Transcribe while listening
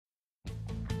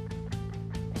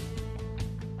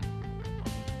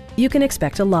You can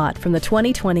expect a lot from the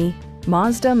 2020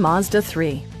 Mazda Mazda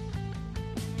 3.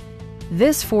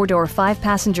 This four-door,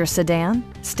 five-passenger sedan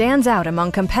stands out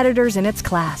among competitors in its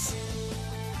class.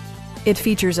 It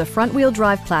features a front-wheel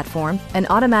drive platform, an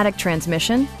automatic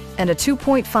transmission, and a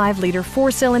 2.5-liter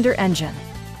four-cylinder engine.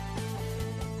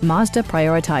 Mazda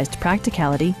prioritized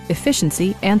practicality,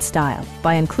 efficiency, and style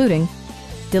by including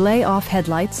delay-off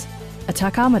headlights, a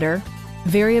tachometer,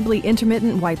 variably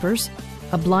intermittent wipers,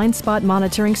 a blind spot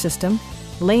monitoring system,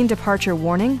 lane departure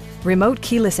warning, remote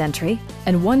keyless entry,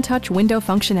 and one-touch window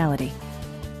functionality.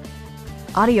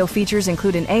 Audio features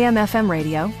include an AM/FM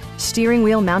radio, steering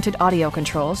wheel mounted audio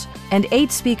controls, and 8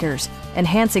 speakers,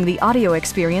 enhancing the audio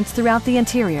experience throughout the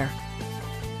interior.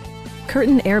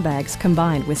 Curtain airbags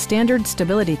combined with standard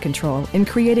stability control in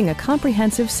creating a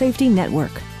comprehensive safety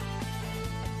network.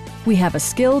 We have a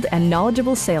skilled and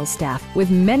knowledgeable sales staff with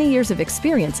many years of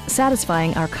experience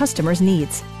satisfying our customers'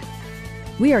 needs.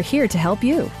 We are here to help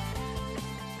you.